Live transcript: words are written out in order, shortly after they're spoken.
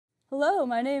Hello,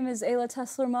 my name is Ayla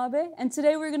Tesler-Mabe, and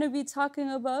today we're going to be talking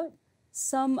about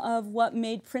some of what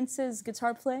made Prince's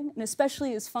guitar playing, and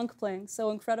especially his funk playing,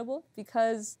 so incredible,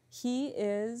 because he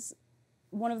is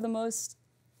one of the most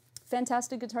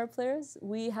fantastic guitar players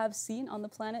we have seen on the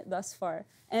planet thus far.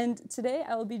 And today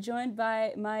I will be joined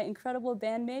by my incredible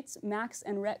bandmates, Max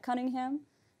and Rhett Cunningham,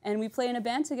 and we play in a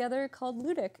band together called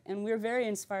Ludic, and we're very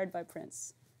inspired by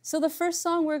Prince. So the first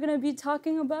song we're going to be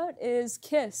talking about is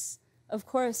Kiss. Of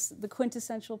course, the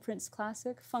quintessential Prince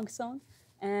classic, funk song,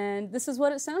 and this is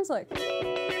what it sounds like.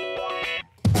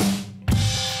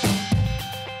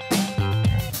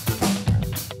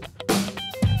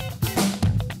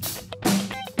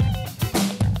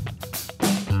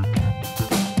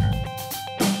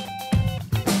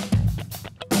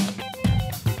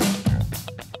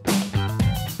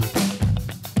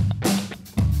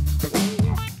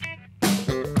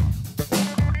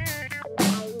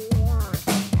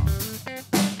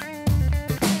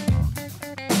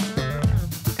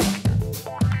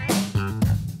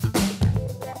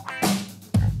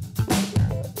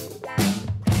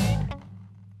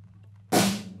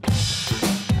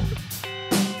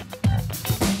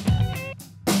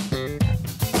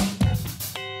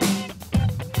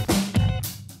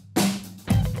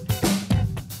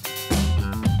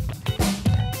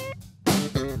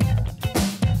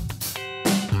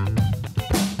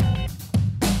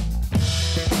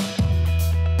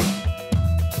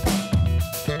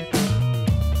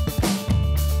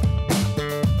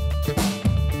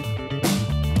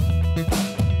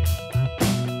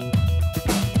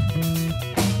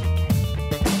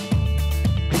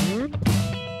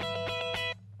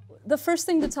 The first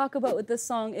thing to talk about with this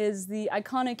song is the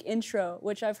iconic intro,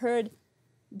 which I've heard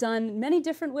done many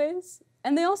different ways,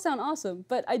 and they all sound awesome,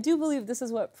 but I do believe this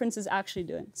is what Prince is actually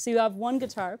doing. So you have one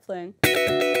guitar playing.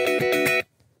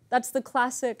 That's the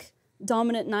classic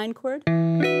dominant 9 chord,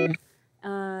 and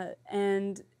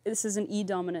this is an E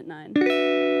dominant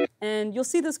 9. And you'll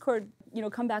see this chord,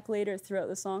 come back later throughout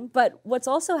the song, but what's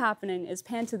also happening is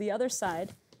pan to the other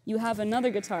side, you have another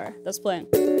guitar that's playing.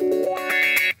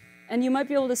 And you might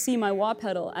be able to see my wah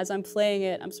pedal. As I'm playing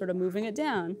it, I'm sort of moving it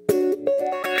down,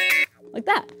 like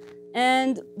that.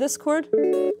 And this chord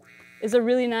is a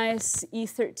really nice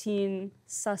E13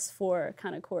 sus4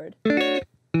 kind of chord.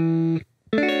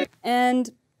 And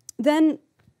then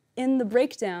in the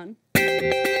breakdown,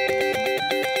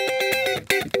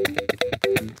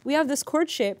 we have this chord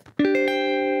shape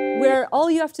where all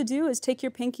you have to do is take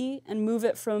your pinky and move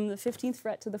it from the 15th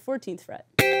fret to the 14th fret.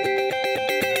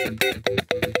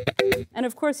 And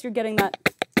of course, you're getting that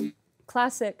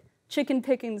classic chicken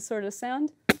picking sort of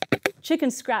sound.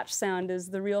 Chicken scratch sound is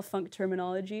the real funk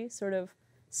terminology, sort of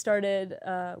started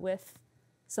with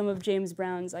some of James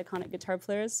Brown's iconic guitar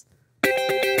players.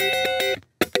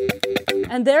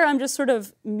 And there I'm just sort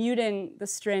of muting the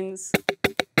strings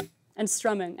and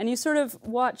strumming. And you sort of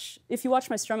watch, if you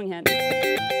watch my strumming hand,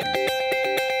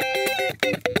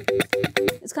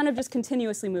 it's kind of just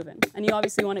continuously moving. And you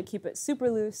obviously want to keep it super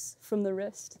loose from the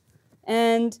wrist.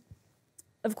 And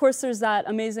of course, there's that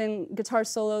amazing guitar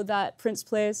solo that Prince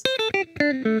plays,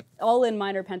 all in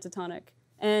minor pentatonic,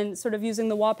 and sort of using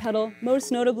the wah pedal,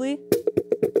 most notably.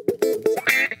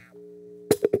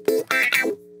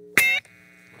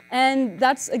 And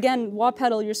that's, again, wah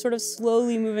pedal, you're sort of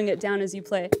slowly moving it down as you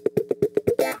play.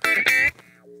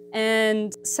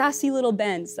 And sassy little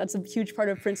bends, that's a huge part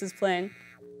of Prince's playing.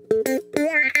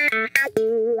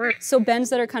 So bends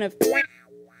that are kind of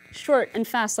short and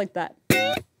fast like that.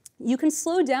 You can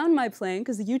slow down my playing,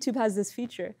 because YouTube has this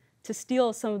feature, to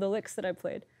steal some of the licks that I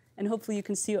played. And hopefully you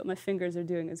can see what my fingers are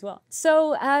doing as well.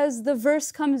 So as the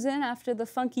verse comes in after the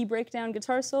funky breakdown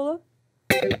guitar solo,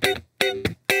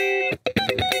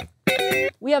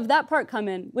 we have that part come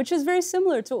in, which is very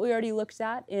similar to what we already looked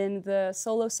at in the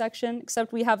solo section,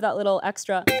 except we have that little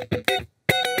extra,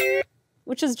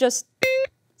 which is just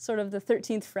sort of the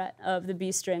 13th fret of the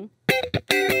B string.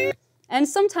 And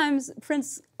sometimes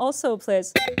Prince also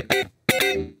plays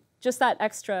just that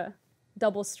extra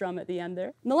double strum at the end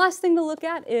there. And the last thing to look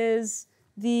at is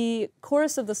the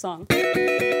chorus of the song,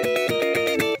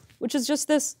 which is just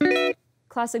this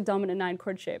classic dominant 9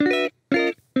 chord shape,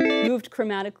 moved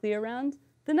chromatically around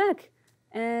the neck.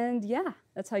 And yeah,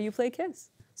 that's how you play Kiss.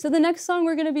 So the next song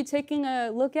we're going to be taking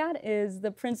a look at is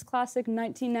the Prince classic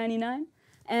 1999.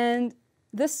 And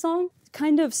this song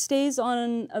kind of stays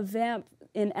on a vamp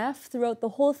in F throughout the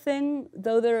whole thing,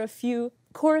 though there are a few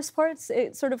chorus parts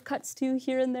it sort of cuts to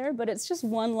here and there, but it's just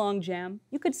one long jam.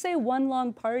 You could say one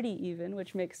long party even,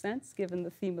 which makes sense given the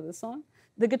theme of the song.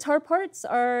 The guitar parts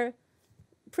are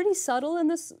pretty subtle in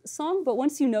this song, but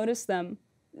once you notice them,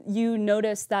 you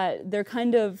notice that they're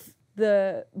kind of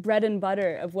the bread and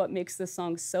butter of what makes the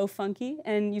song so funky,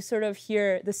 and you sort of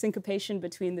hear the syncopation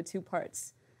between the two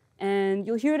parts. And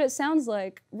you'll hear what it sounds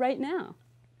like right now.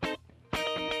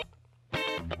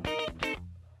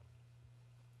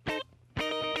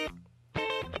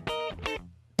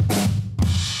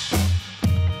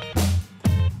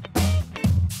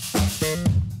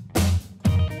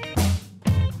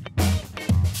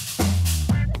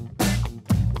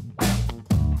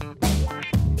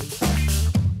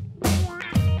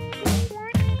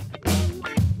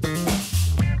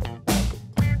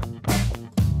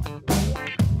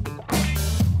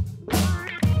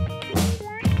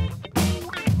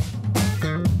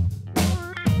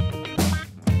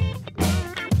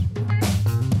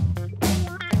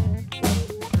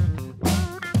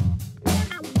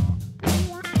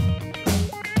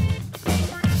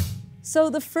 So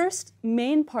the first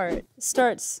main part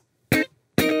starts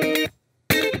pretty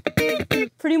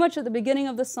much at the beginning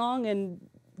of the song and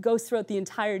goes throughout the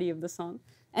entirety of the song.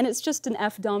 And it's just an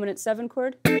F dominant 7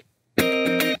 chord.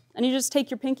 And you just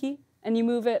take your pinky and you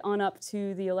move it on up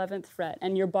to the 11th fret,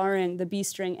 and you're barring the B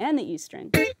string and the E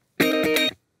string.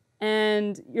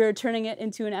 And you're turning it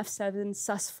into an F7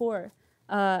 sus4.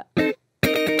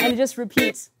 And it just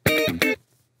repeats.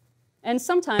 And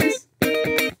sometimes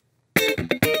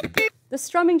the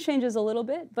strumming changes a little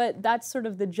bit, but that's sort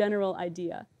of the general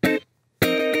idea.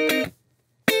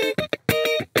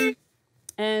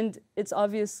 And it's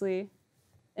obviously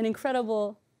an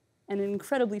incredible and an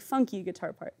incredibly funky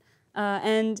guitar part.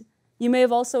 And you may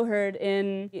have also heard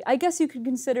in, I guess you could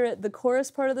consider it the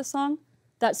chorus part of the song,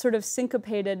 that sort of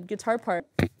syncopated guitar part.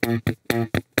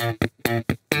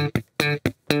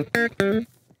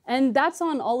 And that's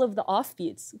on all of the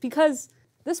offbeats, because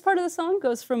this part of the song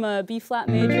goes from a B flat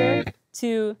major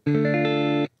to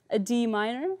a D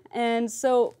minor. And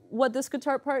so what this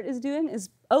guitar part is doing is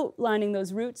outlining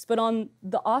those roots, but on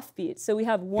the offbeat. So we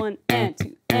have 1 and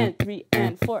 2 and 3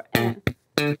 and 4 and.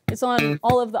 It's on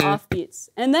all of the offbeats.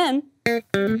 And then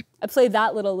I play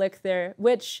that little lick there,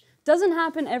 which doesn't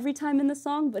happen every time in the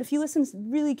song, but if you listen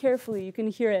really carefully, you can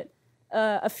hear it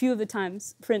a few of the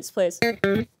times Prince plays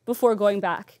before going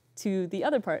back to the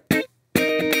other part.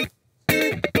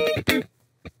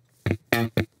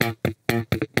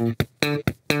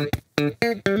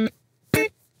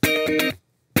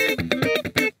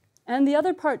 And the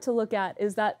other part to look at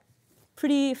is that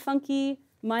pretty funky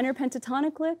minor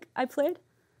pentatonic lick I played.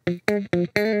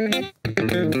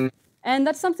 And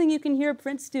that's something you can hear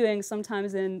Prince doing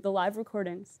sometimes in the live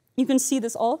recordings. You can see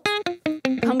this all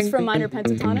comes from minor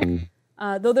pentatonic,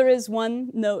 though there is one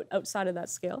note outside of that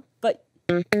scale. But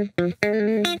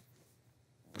the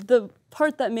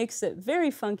part that makes it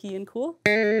very funky and cool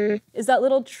is that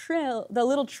little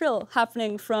trill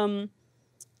happening from,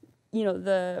 you know,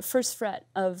 the first fret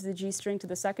of the G string to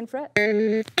the 2nd fret.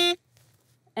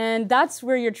 And that's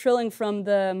where you're trilling from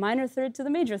the minor third to the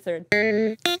major third.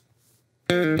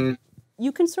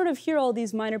 You can sort of hear all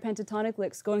these minor pentatonic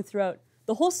licks going throughout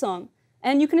the whole song.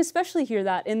 And you can especially hear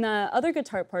that in the other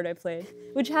guitar part I played,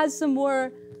 which has some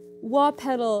more wah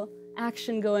pedal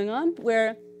action going on,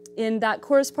 where in that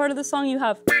chorus part of the song you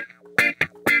have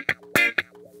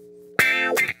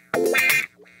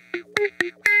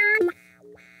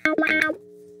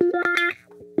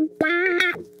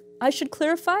I should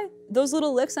clarify, those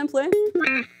little licks I'm playing,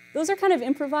 those are kind of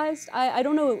improvised. I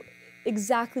don't know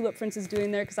exactly what Prince is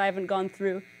doing there because I haven't gone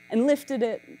through and lifted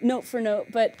it note for note,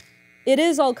 but it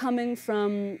is all coming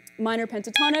from minor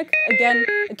pentatonic, again,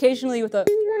 occasionally with a,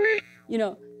 you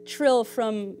know, trill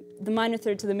from the minor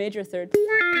third to the major third.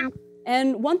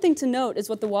 And one thing to note is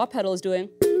what the wah pedal is doing.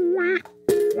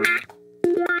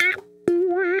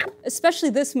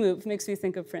 Especially this move makes me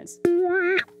think of Prince.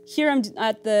 Here I'm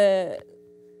at the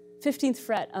 15th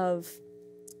fret of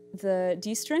the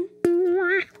D string,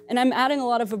 and I'm adding a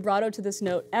lot of vibrato to this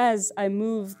note as I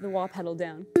move the wah pedal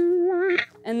down.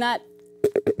 And that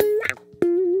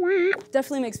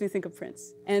definitely makes me think of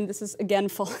Prince. And this is, again,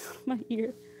 falling out of my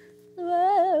ear.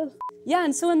 Whoa. Yeah,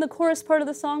 and so in the chorus part of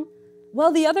the song,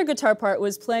 while the other guitar part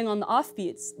was playing on the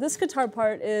offbeats, this guitar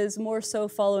part is more so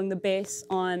following the bass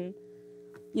on,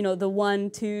 you know, the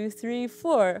 1, 2, 3,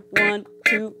 4. 1,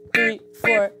 2, 3,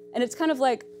 4. And it's kind of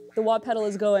like the wah pedal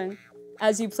is going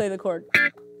as you play the chord.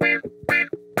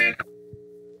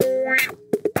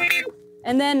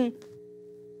 And then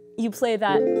you play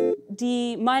that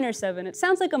D minor 7. It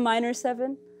sounds like a minor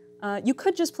 7. You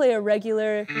could just play a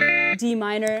regular D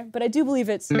minor, but I do believe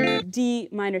it's D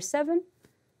minor 7.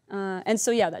 And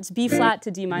so yeah, that's B flat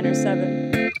to D minor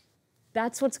 7.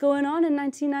 That's what's going on in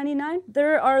 1999.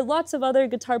 There are lots of other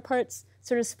guitar parts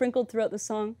sort of sprinkled throughout the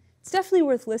song. It's definitely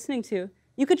worth listening to.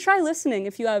 You could try listening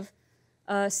if you have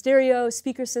a stereo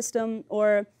speaker system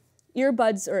or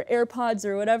earbuds or AirPods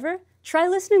or whatever, try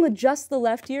listening with just the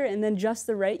left ear and then just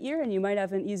the right ear, and you might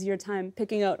have an easier time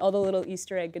picking out all the little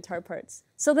Easter egg guitar parts.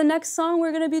 So the next song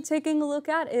we're going to be taking a look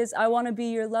at is I Wanna Be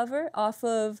Your Lover, off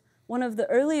of one of the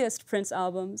earliest Prince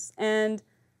albums, and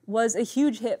was a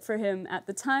huge hit for him at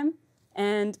the time,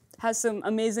 and has some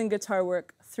amazing guitar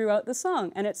work throughout the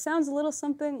song. And it sounds a little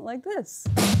something like this.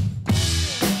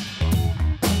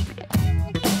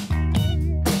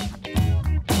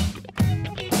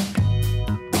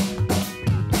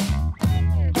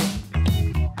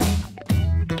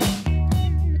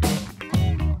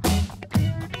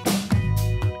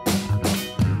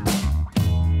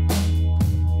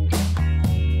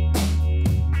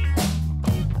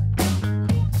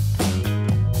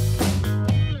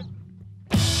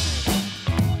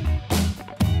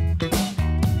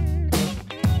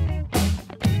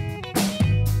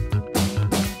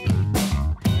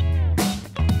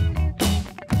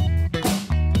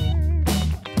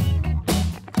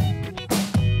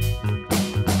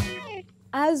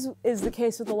 As is the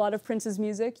case with a lot of Prince's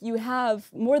music, you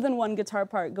have more than one guitar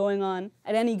part going on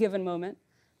at any given moment.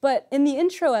 But in the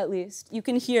intro, at least, you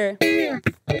can hear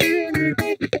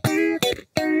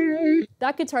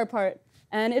that guitar part.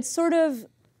 And it's sort of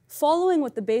following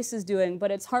what the bass is doing,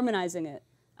 but it's harmonizing it,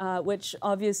 which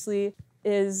obviously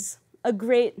is a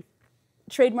great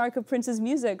trademark of Prince's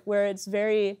music, where it's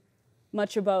very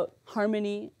much about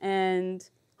harmony, and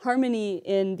harmony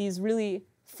in these really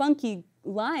funky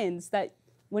lines that,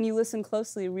 when you listen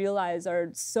closely, realize are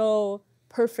so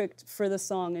perfect for the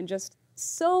song and just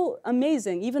so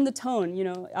amazing. Even the tone, you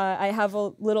know, I have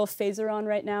a little phaser on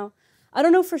right now. I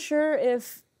don't know for sure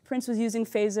if Prince was using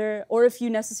phaser or if you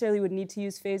necessarily would need to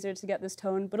use phaser to get this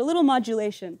tone, but a little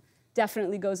modulation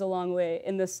definitely goes a long way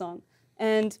in this song.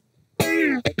 And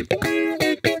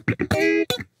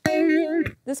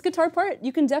this guitar part,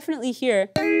 you can definitely hear.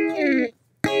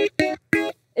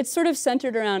 It's sort of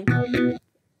centered around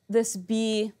this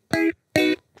B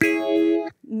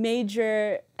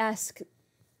major-esque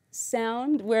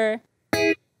sound where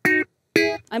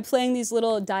I'm playing these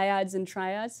little dyads and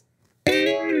triads.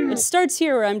 It starts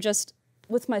here where I'm just,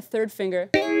 with my third finger,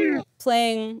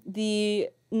 playing the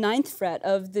 9th fret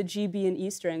of the G, B, and E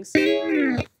strings.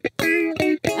 And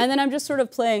then I'm just sort of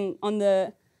playing on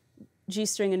the G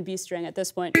string and B string at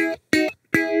this point.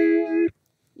 You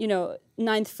know,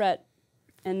 9th fret,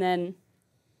 and then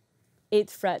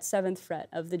 8th fret, 7th fret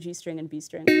of the G string and B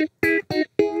string.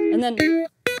 And then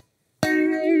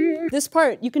this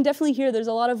part, you can definitely hear there's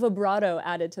a lot of vibrato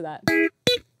added to that.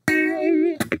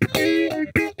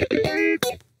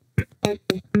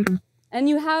 And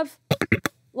you have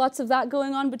lots of that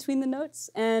going on between the notes.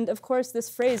 And of course, this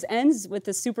phrase ends with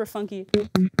this super funky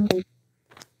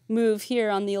move here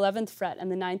on the 11th fret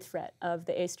and the 9th fret of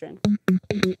the A string.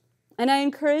 And I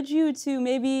encourage you to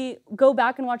maybe go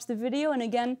back and watch the video and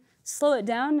again, slow it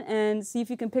down and see if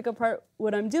you can pick apart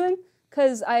what I'm doing,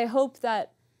 because I hope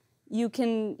that you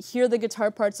can hear the guitar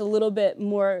parts a little bit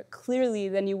more clearly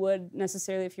than you would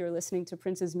necessarily if you were listening to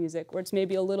Prince's music, where it's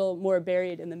maybe a little more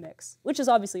buried in the mix, which is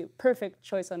obviously a perfect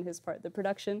choice on his part. The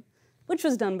production, which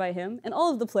was done by him, and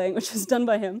all of the playing, which was done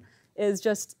by him, is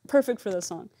just perfect for the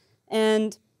song.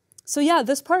 And so yeah,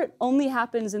 this part only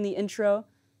happens in the intro,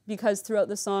 because throughout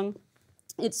the song,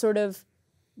 it sort of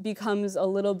becomes a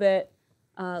little bit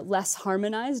less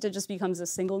harmonized. It just becomes a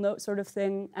single note sort of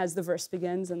thing as the verse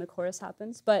begins and the chorus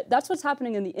happens. But that's what's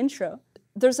happening in the intro.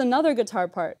 There's another guitar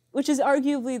part, which is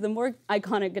arguably the more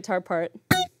iconic guitar part.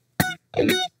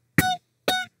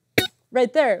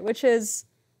 Right there, which is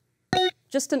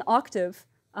just an octave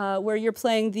where you're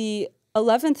playing the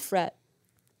 11th fret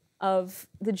of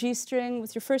the G string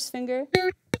with your first finger,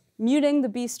 muting the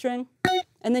B string,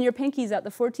 and then your pinky's at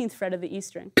the 14th fret of the E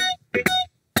string.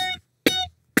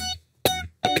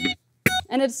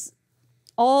 And it's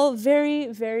all very,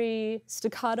 very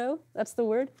staccato, that's the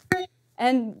word.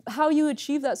 And how you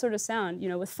achieve that sort of sound, you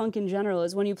know, with funk in general,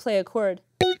 is when you play a chord,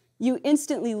 you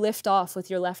instantly lift off with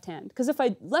your left hand. Because if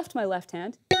I left my left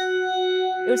hand,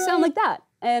 it would sound like that.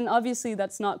 And obviously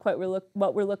that's not quite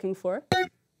what we're looking for.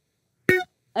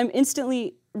 I'm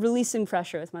instantly releasing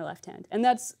pressure with my left hand. And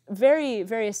that's very,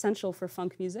 very essential for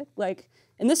funk music. Like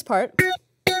in this part,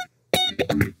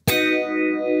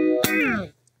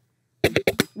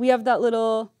 we have that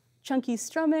little chunky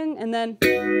strumming, and then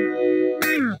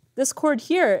this chord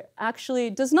here actually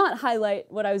does not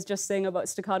highlight what I was just saying about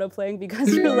staccato playing,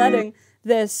 because you're letting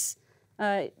this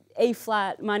A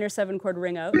flat minor 7 chord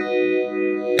ring out.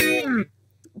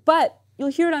 But you'll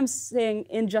hear what I'm saying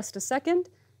in just a second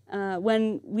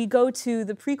when we go to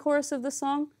the pre-chorus of the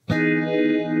song.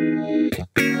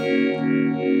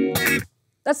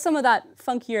 That's some of that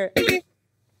funkier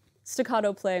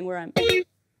staccato playing where I'm,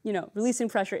 you know, releasing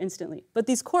pressure instantly. But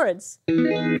these chords,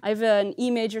 I have an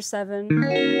E major 7,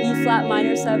 E flat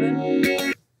minor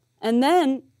 7, and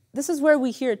then this is where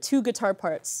we hear two guitar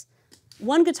parts.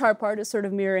 One guitar part is sort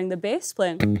of mirroring the bass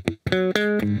playing.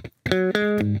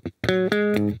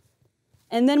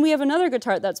 And then we have another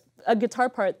guitar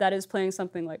part that is playing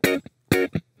something like.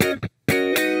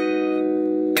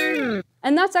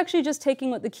 And that's actually just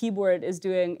taking what the keyboard is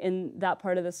doing in that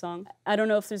part of the song. I don't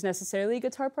know if there's necessarily a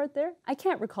guitar part there. I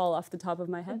can't recall off the top of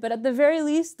my head. But at the very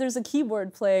least, there's a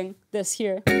keyboard playing this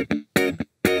here.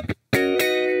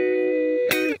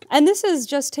 And this is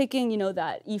just taking, you know,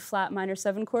 that E flat minor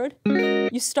 7 chord.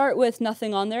 You start with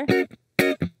nothing on there.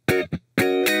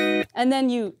 And then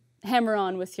you hammer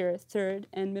on with your third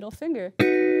and middle finger.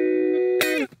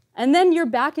 And then you're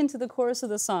back into the chorus of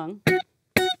the song.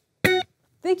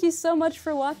 Thank you so much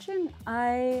for watching.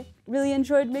 I really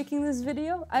enjoyed making this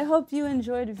video. I hope you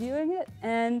enjoyed viewing it.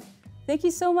 And thank you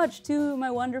so much to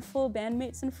my wonderful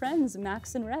bandmates and friends,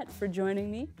 Max and Rhett, for joining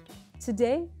me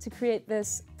today to create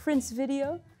this Prince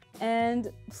video.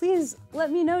 And please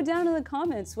let me know down in the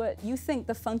comments what you think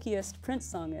the funkiest Prince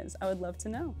song is. I would love to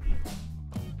know.